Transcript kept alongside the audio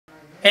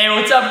Hey,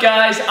 what's up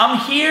guys? I'm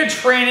here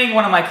training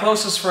one of my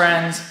closest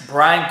friends,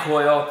 Brian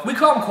Coyle. We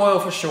call him Coyle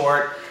for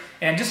short.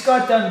 And just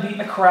got done beating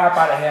the crap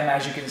out of him,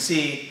 as you can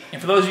see. And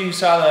for those of you who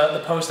saw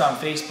the post on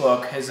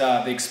Facebook, his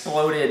the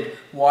exploded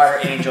water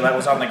angel that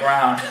was on the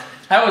ground,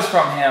 that was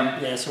from him.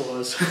 Yes, it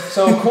was.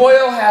 So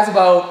Coyle has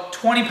about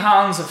 20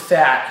 pounds of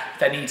fat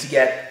that needs to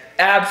get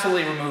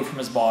absolutely removed from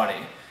his body.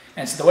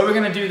 And so the way we're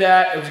gonna do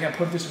that is we're gonna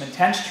put him through some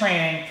intense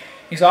training.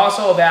 He's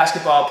also a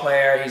basketball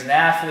player, he's an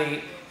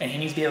athlete, and he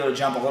needs to be able to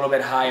jump a little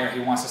bit higher. He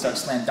wants to start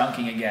slam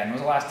dunking again. When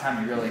was the last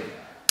time he really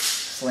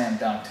slam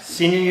dunked?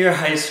 Senior year of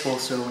high school,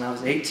 so when I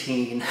was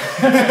 18.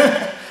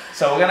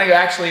 So we're gonna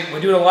go we're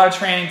doing a lot of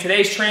training.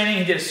 Today's training,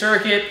 he did a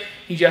circuit.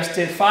 He just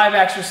did 5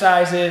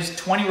 exercises,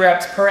 20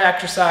 reps per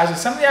exercise.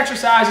 Some of the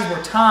exercises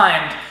were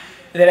timed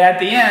that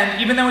at the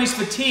end, even though he's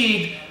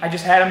fatigued, I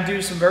just had him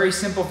do some very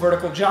simple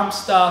vertical jump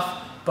stuff.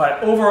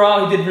 But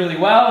overall, he did really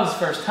well. It was his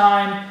first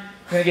time.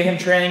 We're gonna get him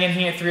training in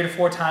here 3 to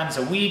 4 times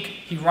a week.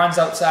 He runs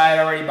outside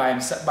already by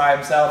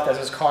himself, does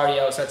his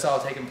cardio, so that's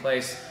all taking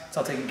place. It's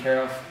all taken care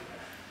of.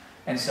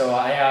 And so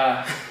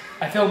I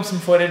filmed some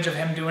footage of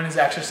him doing his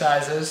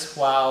exercises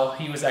while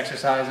he was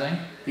exercising.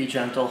 Be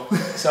gentle.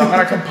 So I'm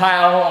gonna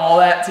compile all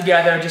that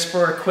together just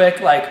for a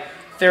quick, like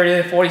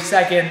 30 to 40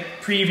 second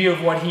preview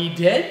of what he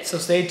did. So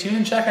stay tuned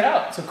and check it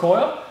out. So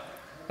Coyle,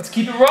 let's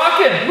keep it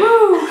rocking.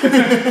 Woo!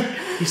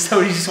 he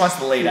just wants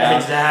to lay down.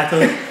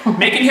 Exactly.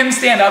 Making him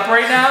stand up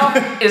right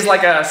now is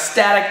like a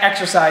static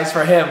exercise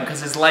for him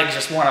because his legs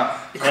just want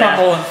to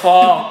crumble and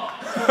fall.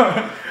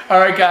 All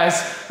right,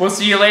 guys. We'll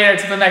see you later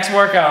to the next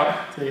workout.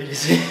 Take it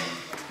easy.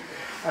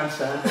 I'm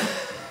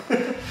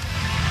sad.